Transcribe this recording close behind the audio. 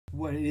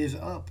What is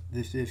up?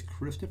 This is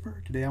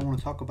Christopher. Today I want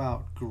to talk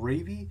about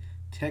Gravie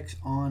Text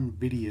on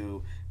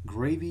Video.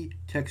 Gravie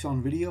Text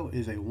on Video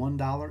is a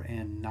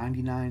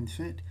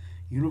 $1.99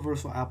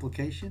 universal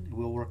application. It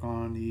will work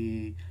on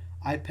the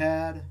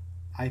iPad,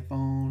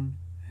 iPhone,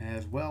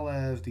 as well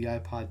as the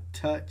iPod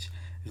Touch.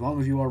 As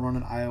long as you are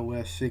running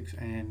iOS 6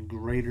 and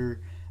greater,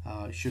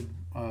 it should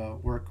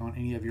work on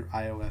any of your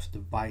iOS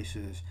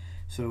devices.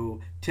 So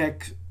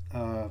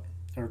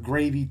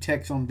Gravie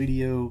Text on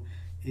Video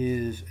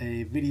is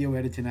a video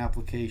editing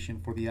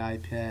application for the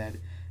iPad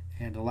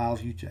and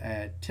allows you to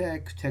add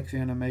text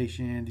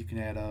animations. You can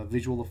add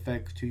visual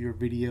effects to your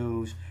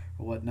videos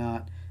or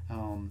whatnot.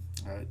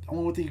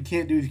 Only thing you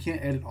can't do is you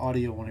can't edit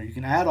audio on it. You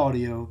can add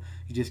audio,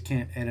 you just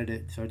can't edit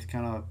it. So it's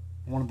kind of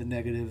one of the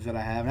negatives that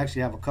I have. I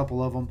actually have a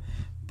couple of them,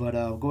 but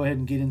go ahead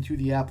and get into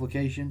the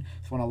application.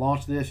 So when I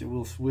launch this, it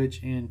will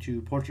switch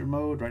into portrait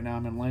mode. Right now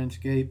I'm in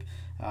landscape.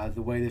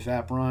 The way this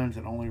app runs,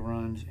 it only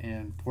runs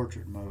in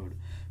portrait mode.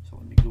 So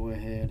let me go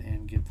ahead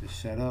and get this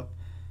set up.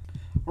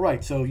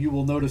 Alright, so you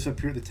will notice up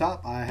here at the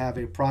top I have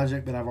a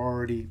project that I've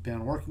already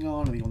been working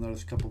on, and you'll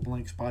notice a couple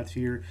blank spots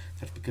here.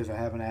 That's because I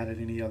haven't added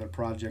any other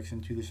projects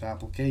into this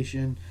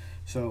application.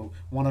 So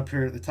one up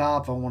here at the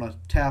top, I want to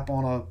tap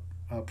on a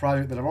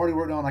project that I've already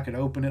worked on. I could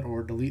open it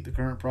or delete the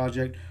current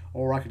project,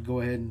 or I could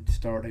go ahead and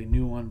start a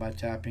new one by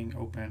tapping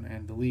open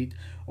and delete,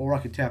 or I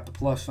could tap the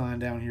plus sign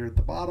down here at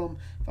the bottom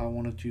if I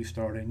wanted to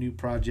start a new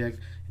project.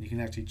 And you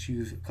can actually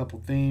choose a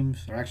couple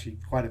themes, or actually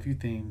quite a few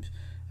themes.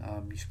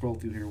 You scroll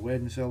through here: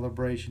 wedding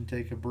celebration,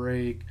 take a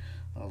break,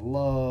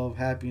 love,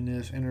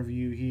 happiness,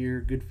 interview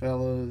here,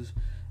 Goodfellas,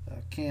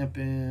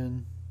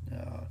 camping.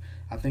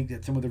 I think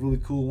that some of the really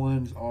cool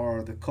ones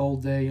are the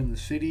cold day in the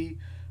city,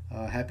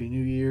 Happy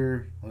New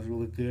Year was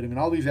really good. I mean,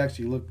 all these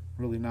actually look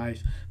really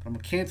nice, but I'm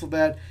gonna cancel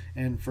that.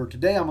 And for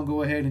today, I'm gonna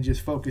go ahead and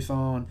just focus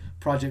on a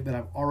project that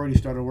I've already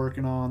started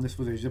working on. This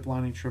was a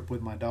ziplining trip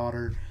with my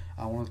daughter.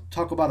 I want to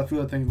talk about a few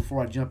other things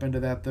before I jump into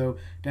that, though.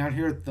 Down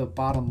here at the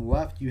bottom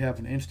left, you have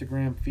an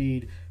Instagram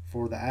feed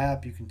for the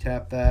app. You can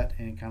tap that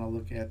and kind of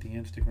look at the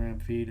Instagram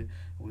feed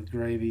with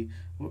Gravie.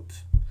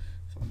 Whoops.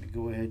 So let me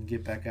go ahead and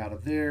get back out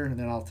of there, and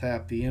then I'll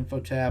tap the info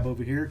tab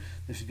over here.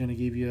 This is going to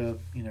give you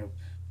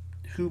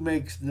who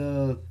makes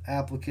the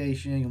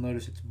application. You'll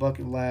notice it's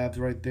Bucket Labs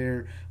right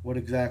there, what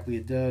exactly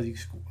it does. You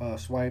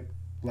swipe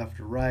left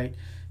or right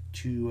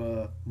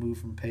to move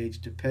from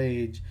page to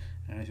page,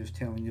 and it's just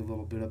telling you a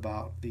little bit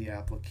about the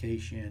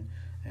application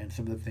and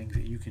some of the things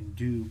that you can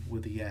do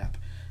with the app.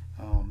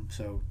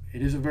 So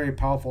it is a very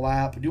powerful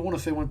app. I do want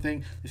to say one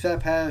thing: this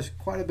app has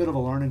quite a bit of a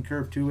learning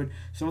curve to it.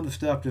 Some of the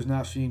stuff does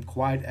not seem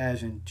quite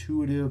as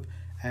intuitive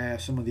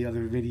as some of the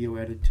other video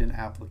editing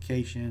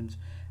applications.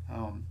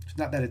 It's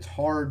not that it's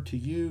hard to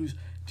use, it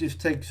just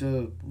takes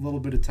a little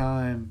bit of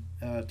time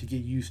to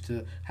get used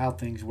to how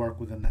things work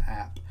within the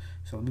app.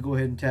 So let me go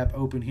ahead and tap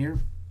open here,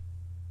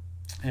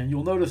 and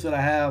you'll notice that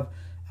I have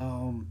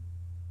a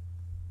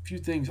few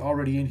things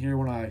already in here.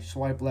 When I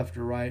swipe left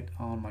or right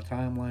on my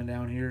timeline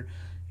down here,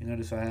 you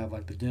notice I have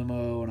like the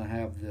demo, and I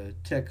have the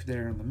text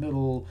there in the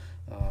middle,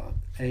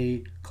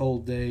 a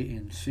cold day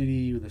in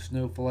city with a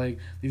snowflake.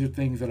 These are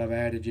things that I've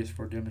added just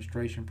for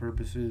demonstration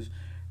purposes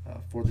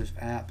for this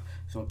app.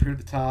 So up here at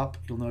the top,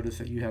 you'll notice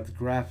that you have the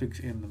graphics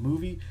in the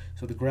movie.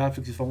 So the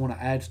graphics, if I want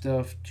to add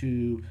stuff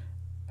to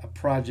a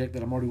project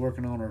that I'm already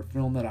working on, or a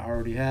film that I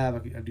already have,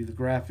 I do the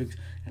graphics.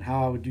 And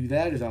how I would do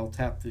that is I'll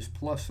tap this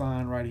plus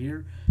sign right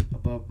here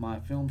above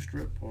my film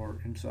strip or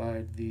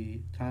inside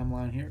the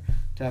timeline here.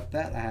 Tap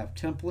that. I have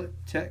template,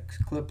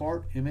 text, clip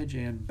art, image,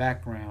 and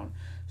background.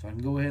 So I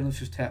can go ahead and let's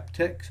just tap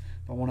text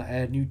if I want to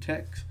add new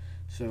text.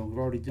 So we've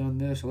already done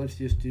this, so let's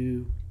just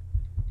do,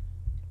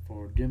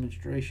 for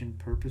demonstration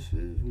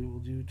purposes, we will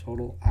do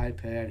total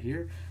iPad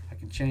here. I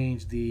can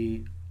change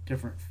the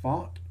different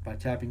font by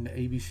tapping the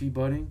ABC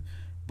button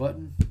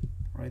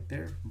right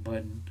there.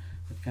 Button,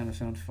 that kind of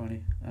sounds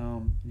funny.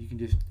 You can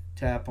just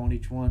tap on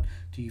each one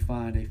till you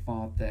find a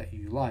font that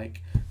you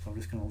like. So I'm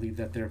just going to leave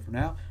that there for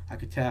now. I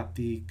could tap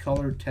the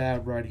color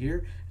tab right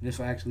here, and this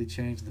will actually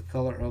change the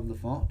color of the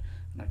font,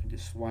 and I can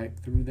just swipe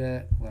through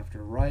that left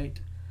or right.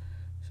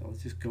 So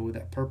let's just go with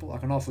that purple. I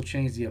can also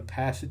change the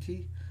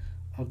opacity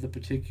of the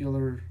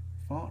particular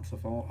font. So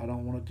if I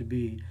don't want it to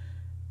be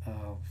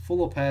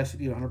full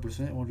opacity at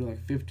 100%, I want to do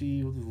like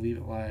 50, we'll just leave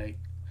it like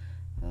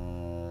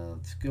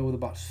let's go with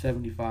about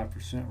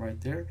 75%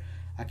 right there.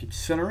 I could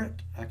center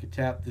it. I could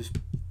tap this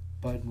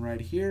button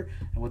right here,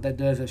 and what that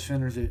does, that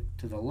centers it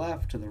to the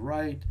left, to the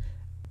right.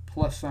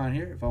 Plus sign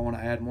here if I want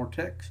to add more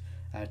text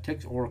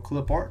or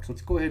clip art. So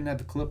let's go ahead and add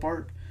the clip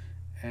art,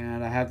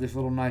 and I have this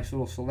nice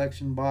little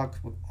selection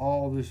box with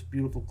all this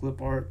beautiful clip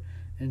art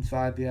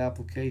inside the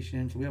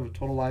application. So we have a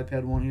total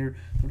iPad one here.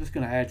 So I'm just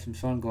going to add some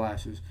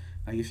sunglasses.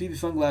 Now you see the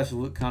sunglasses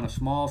look kind of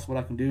small, so what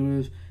I can do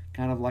is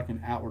kind of like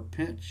an outward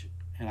pinch,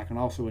 and I can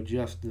also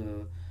adjust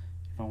the,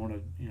 if I want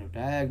to,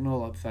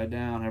 diagonal, upside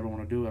down, however I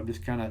want to do it. I'm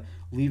just kind of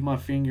leave my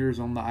fingers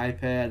on the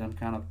iPad. I'm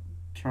kind of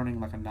turning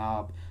like a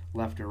knob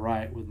left or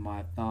right with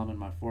my thumb and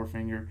my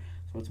forefinger.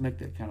 So let's make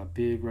that kind of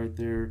big right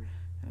there,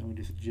 And we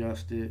just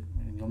adjust it,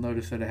 and you'll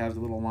notice that it has a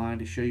little line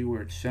to show you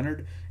where it's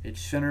centered.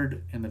 It's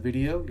centered in the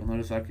video. You'll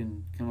notice I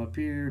can come up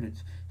here and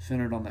it's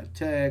centered on that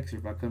text.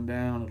 If I come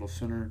down, it'll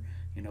center,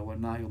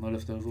 whatnot. You'll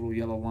notice those little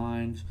yellow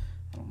lines.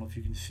 I don't know if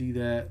you can see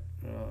that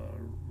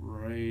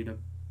right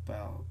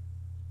about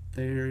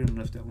there. You'll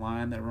notice that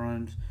line that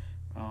runs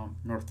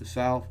north to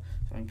south.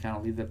 So I can kind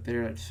of leave that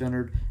there. It's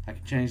centered. I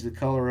can change the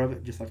color of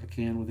it just like I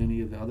can with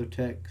any of the other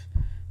text.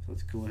 So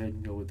let's go ahead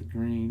and go with the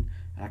green.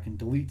 I can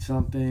delete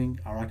something,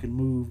 or I can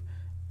move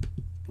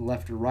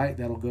left or right.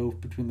 That'll go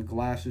between the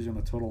glasses and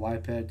the total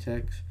iPad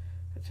text.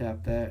 I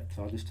tap that,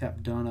 so I'll just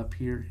tap done up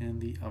here in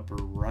the upper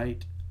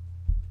right.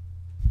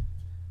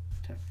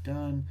 Tap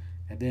done,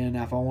 and then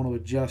if I want to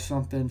adjust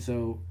something,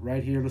 so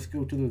right here, let's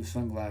go to the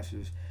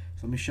sunglasses.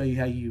 So let me show you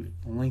how you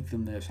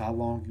lengthen this, how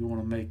long you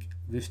want to make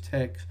this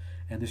text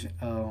and this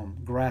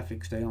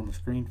graphic stay on the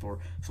screen for.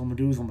 So what I'm going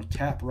to do is I'm going to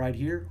tap right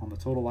here on the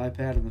total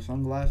iPad and the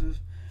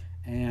sunglasses,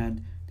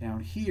 and down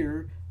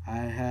here I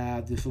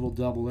have this little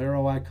double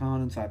arrow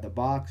icon inside the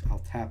box. I'll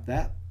tap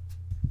that.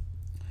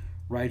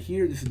 Right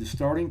here, this is the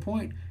starting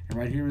point, and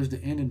right here is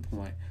the ending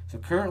point. So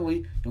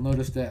currently, you'll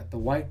notice that the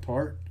white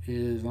part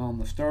is on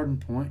the starting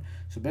point.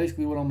 So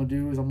basically what I'm going to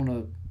do is I'm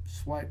going to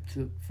swipe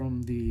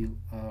from the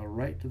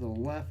right to the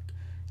left,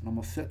 and I'm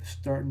going to set the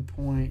starting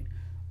point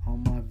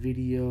on my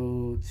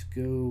video. Let's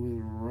go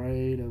with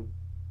right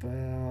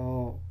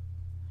about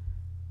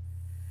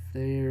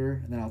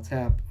there, and then I'll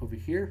tap over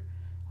here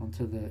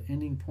onto the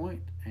ending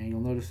point, and you'll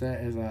notice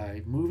that as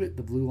I move it,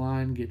 the blue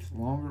line gets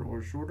longer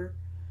or shorter.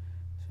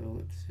 So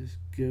let's just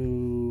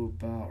go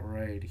about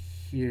right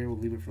here. We'll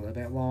leave it for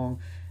that long.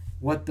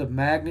 What the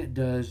magnet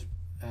does,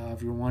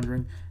 if you're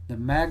wondering, the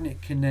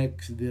magnet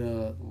connects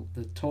the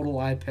total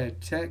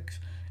iPad text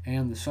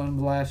and the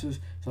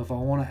sunglasses. So if I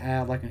want to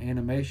add like an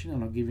animation,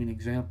 and I'll give you an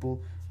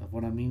example of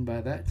what I mean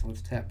by that. So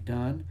let's tap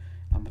done.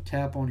 I'm going to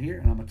tap on here,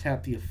 and I'm going to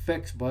tap the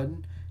effects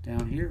button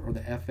down here, or the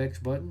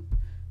FX button.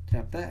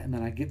 Tap that, and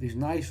then I get these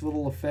nice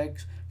little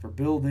effects for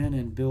build in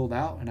and build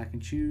out, and I can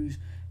choose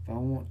if I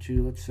want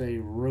to, let's say,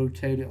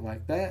 rotate it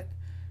like that,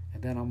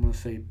 and then I'm going to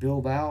say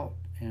build out,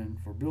 and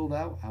for build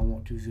out I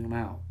want to zoom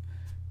out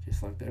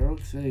just like that, or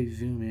let's say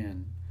zoom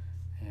in,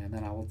 and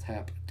then I will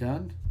tap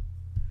done.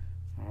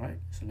 Alright,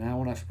 so now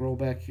when I scroll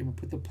back here and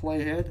put the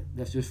playhead,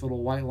 that's this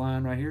little white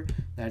line right here,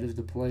 that is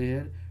the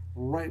playhead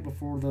right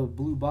before the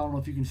blue box. I don't know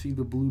if you can see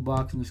the blue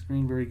box on the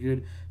screen very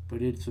good,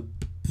 but it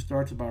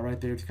starts about right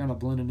there. It's kind of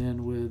blending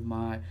in with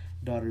my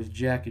daughter's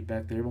jacket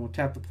back there. I'm going to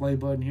tap the play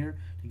button here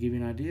to give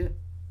you an idea.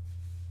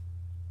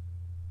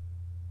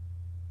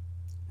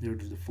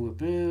 There's the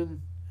flip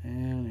in,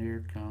 and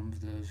here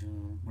comes the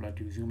zoom. What I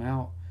do, zoom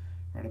out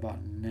right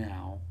about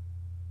now,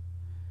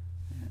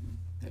 and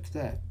that's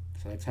that.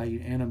 So that's how you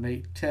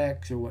animate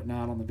text or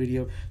whatnot on the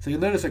video. So you'll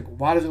notice, like,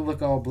 why does it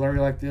look all blurry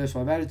like this? So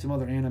I've added some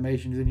other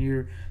animations in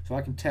here. So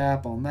I can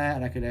tap on that,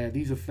 and I could add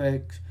these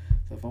effects.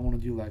 So if I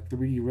want to do like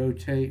 3D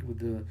rotate with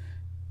the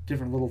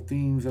different little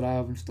themes that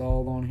I've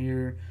installed on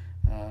here,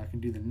 I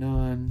can do the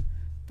none,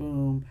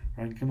 boom.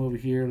 Or I can come over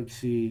here, let's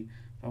see,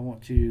 if I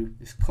want to,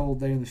 this cold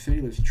day in the city,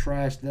 let's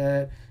trash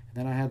that. And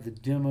then I have the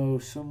demo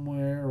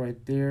somewhere right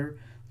there.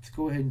 Let's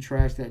go ahead and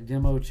trash that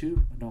demo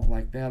too. I don't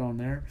like that on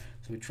there.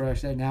 So we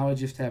trash that. Now I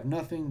just have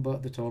nothing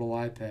but the total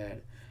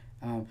iPad.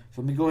 So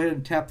let me go ahead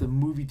and tap the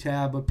movie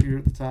tab up here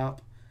at the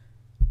top.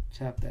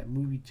 Tap that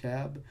movie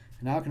tab.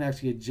 And now I can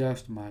actually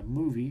adjust my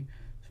movie.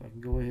 So I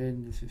can go ahead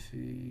and just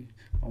see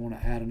if I want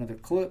to add another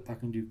clip. I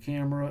can do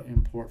camera,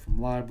 import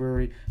from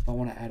library. If I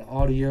want to add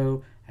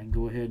audio, I can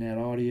go ahead and add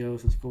audio.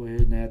 So let's go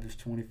ahead and add this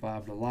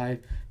 25 to life.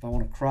 If I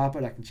want to crop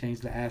it, I can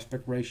change the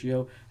aspect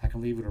ratio. I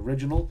can leave it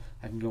original.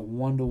 I can go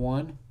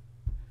 1:1.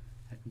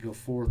 I can go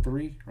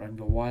 4:3, or I can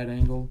go wide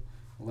angle,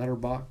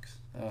 letterbox,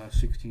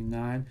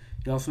 16:9.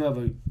 You also have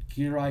a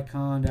gear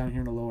icon down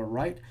here in the lower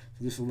right.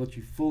 So this will let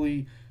you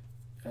fully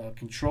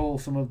control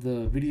some of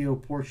the video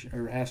portion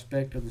or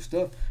aspect of the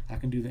stuff. I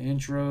can do the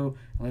intro,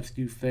 and let's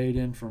do fade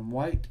in from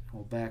white.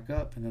 We'll back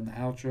up, and then the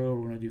outro,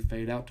 we're going to do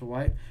fade out to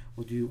white.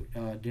 We'll do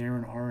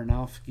Darren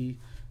Aronofsky.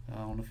 I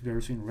don't know if you've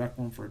ever seen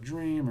Requiem for a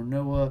Dream or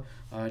Noah.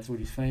 It's what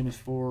he's famous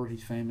for.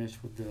 He's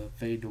famous with the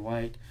fade to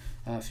white.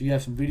 So you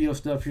have some video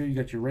stuff here. You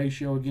got your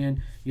ratio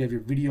again. You have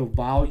your video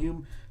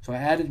volume. So I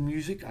added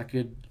music. I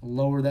could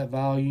lower that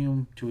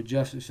volume to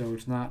adjust it so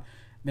it's not,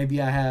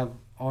 maybe I have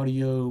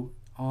audio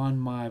on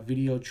my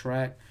video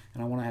track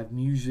and I want to have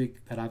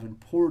music that I've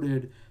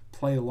imported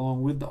play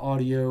along with the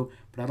audio,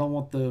 but I don't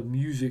want the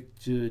music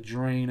to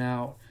drain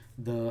out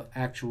the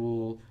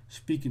actual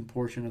speaking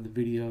portion of the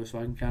video. So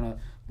I can kind of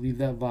leave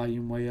that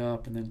volume way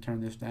up and then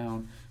turn this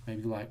down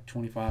maybe like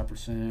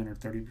 25% or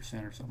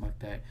 30% or something like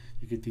that.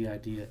 You get the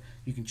idea.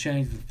 You can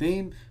change the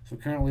theme. So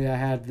currently I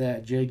have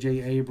that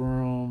J.J.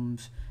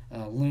 Abrams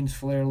lens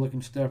flare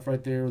looking stuff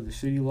right there with the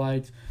city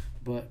lights,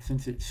 but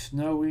since it's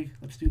snowy,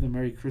 let's do the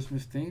Merry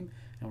Christmas theme,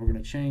 and we're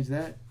going to change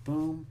that,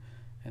 boom,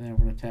 and then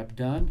we're going to tap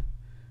done,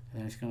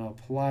 and it's going to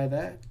apply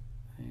that.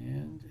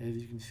 And as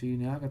you can see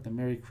now, I got the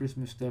Merry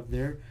Christmas stuff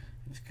there.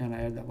 Just kind of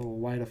add that little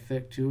white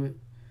effect to it.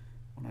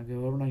 When I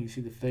go over now, you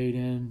see the fade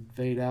in,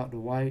 fade out to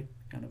white,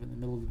 kind of in the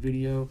middle of the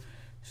video.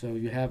 So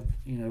you have,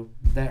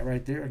 that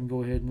right there. I can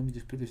go ahead and let me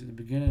just put this at the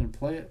beginning and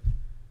play it.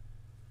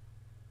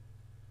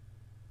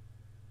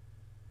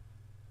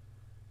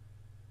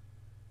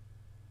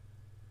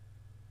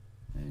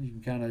 And you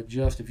can kind of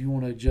adjust if you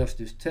want to adjust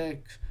this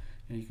text,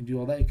 and you can do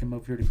all that. You come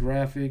up here to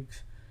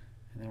graphics,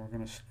 and then we're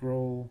going to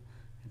scroll.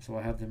 And so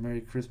I have the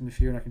Merry Christmas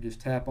here, and I can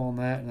just tap on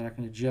that, and then I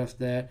can adjust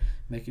that,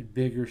 make it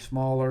bigger,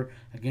 smaller.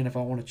 Again, if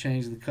I want to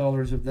change the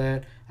colors of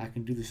that, I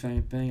can do the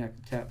same thing. I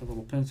can tap the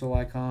little pencil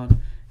icon, and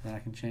then I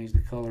can change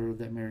the color of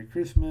that Merry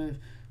Christmas.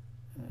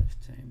 Let's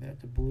change that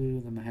to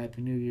blue, then the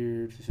Happy New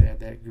Year, just add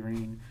that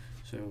green.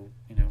 So,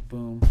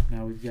 boom,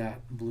 now we've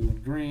got blue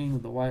and green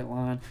with the white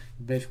line.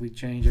 You basically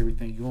change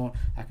everything you want.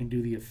 I can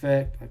do the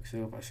effect, like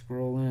so if I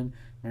scroll in,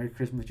 Merry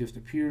Christmas just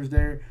appears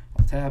there.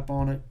 I'll tap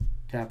on it,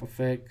 tap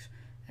effects,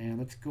 and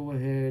let's go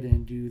ahead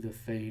and do the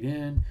fade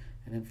in.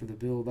 And then for the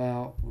build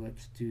out,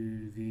 let's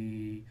do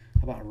the,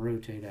 how about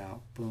rotate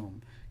out?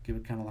 Boom. Give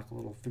it kind of like a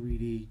little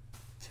 3D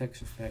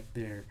text effect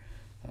there.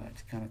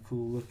 It's kind of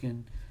cool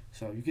looking.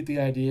 So you get the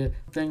idea.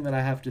 Thing that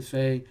I have to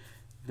say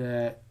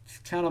that it's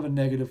kind of a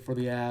negative for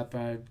the app.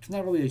 It's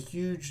not really a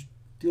huge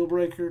deal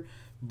breaker,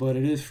 but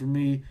it is for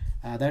me.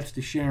 That's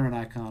the sharing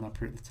icon up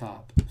here at the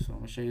top. So I'm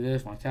going to show you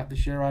this. When I tap the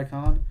share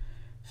icon,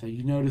 so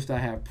you noticed I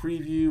have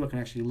preview. I can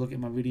actually look at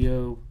my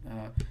video.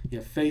 You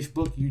have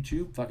Facebook,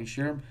 YouTube, if I can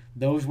share them.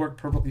 Those work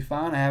perfectly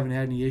fine. I haven't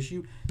had any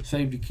issue.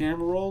 Save to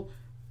camera roll,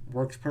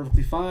 works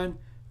perfectly fine,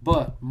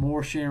 but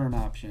more sharing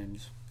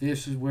options.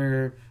 This is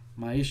where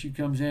my issue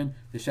comes in.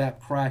 This app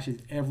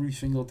crashes every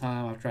single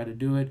time I try to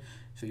do it.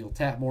 So you'll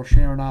tap more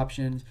sharing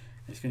options.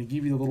 It's going to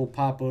give you the little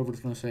pop over. It's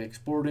going to say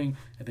exporting,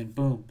 and then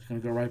boom, it's going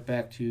to go right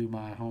back to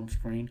my home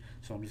screen.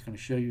 So I'm just going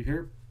to show you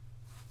here.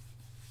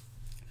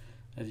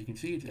 As you can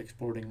see, it's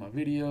exporting my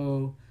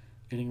video,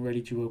 getting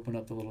ready to open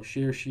up the little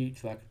share sheet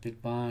so I can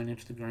pick Vine,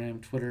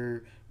 Instagram,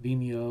 Twitter,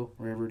 Vimeo,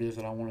 wherever it is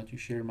that I wanted to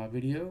share my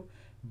video.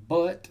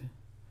 But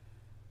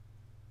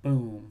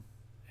boom,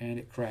 and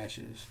it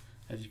crashes.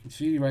 As you can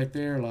see right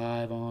there,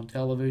 live on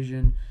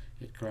television,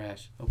 it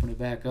crashed. Open it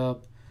back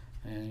up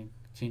and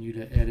continue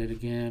to edit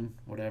again,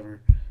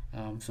 whatever.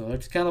 So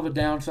that's kind of a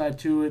downside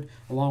to it,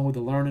 along with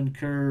the learning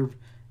curve.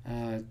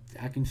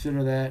 I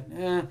consider that,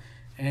 and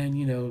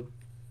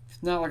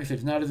it's not, like I said,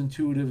 it's not as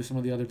intuitive as some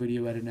of the other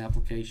video editing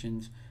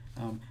applications.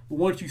 But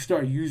once you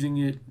start using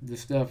it, the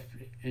stuff,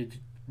 it's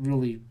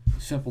really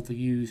simple to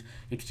use.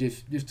 It's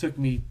just took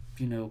me,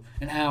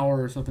 an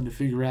hour or something to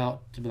figure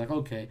out, to be like,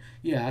 okay,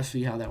 yeah, I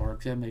see how that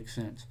works. That makes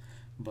sense.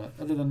 But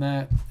other than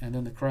that, and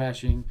then the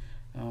crashing,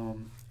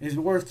 is it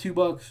worth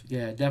 $2?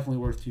 Yeah, definitely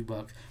worth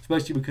 $2,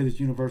 especially because it's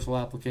universal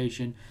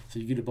application, so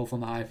you get it both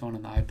on the iPhone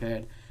and the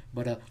iPad.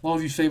 But as long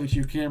as you save it to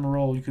your camera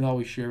roll, you can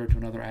always share it to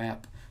another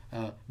app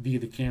via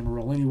the camera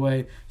roll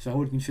anyway. So I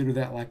would consider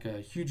that like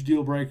a huge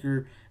deal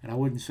breaker, and I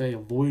wouldn't say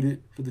avoid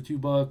it for the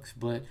 $2,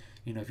 but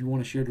if you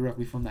want to share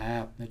directly from the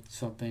app, that's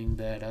something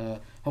that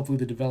hopefully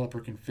the developer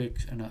can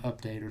fix in an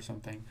update or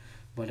something.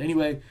 But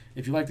anyway,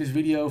 if you like this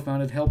video,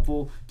 found it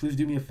helpful, please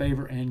do me a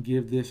favor and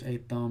give this a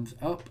thumbs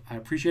up. I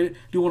appreciate it.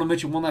 Do want to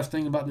mention one last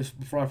thing about this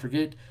before I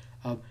forget.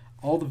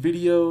 All the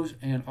videos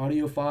and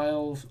audio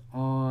files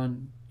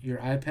on your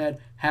iPad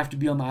have to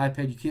be on the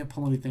iPad. You can't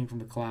pull anything from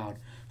the cloud.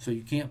 So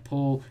you can't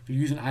pull, if you're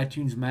using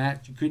iTunes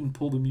Match, you couldn't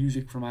pull the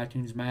music from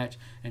iTunes Match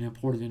and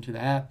import it into the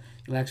app.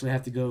 You'll actually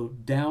have to go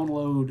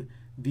download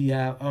the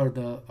app or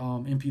the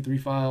MP3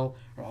 file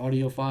or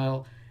audio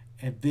file,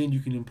 and then you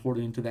can import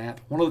it into the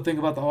app. One other thing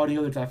about the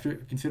audio that I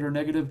consider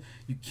negative,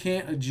 you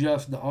can't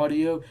adjust the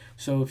audio.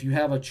 So if you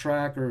have a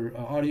track or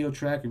an audio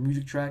track or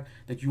music track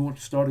that you want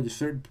to start at a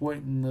certain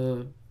point in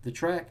the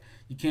track,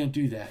 you can't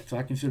do that. So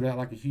I consider that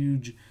like a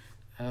huge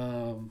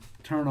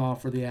turn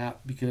off for the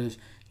app, because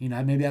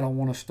maybe I don't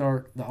want to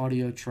start the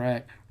audio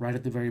track right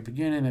at the very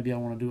beginning. Maybe I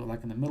want to do it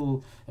like in the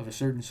middle of a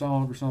certain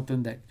song or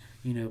something that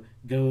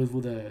goes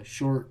with a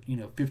short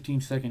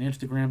 15-second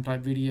Instagram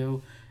type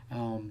video.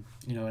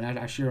 And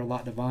I share a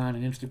lot to Vine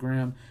and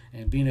Instagram,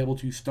 and being able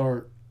to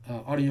start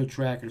audio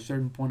track at a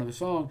certain point of the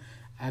song,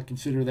 I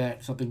consider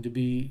that something to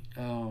be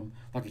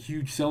like a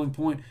huge selling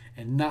point,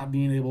 and not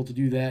being able to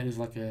do that is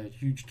like a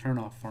huge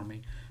turnoff for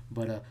me.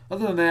 But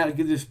other than that, I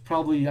give this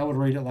probably, I would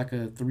rate it like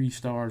a 3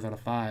 stars out of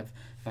 5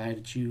 if I had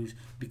to choose,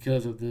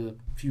 because of the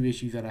few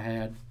issues that I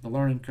had, the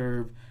learning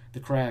curve, the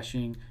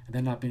crashing, and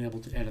then not being able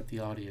to edit the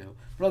audio.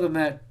 But other than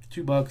that,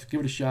 $2,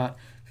 give it a shot.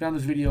 If you found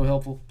this video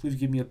helpful, please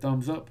give me a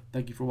thumbs up.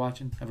 Thank you for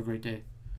watching. Have a great day.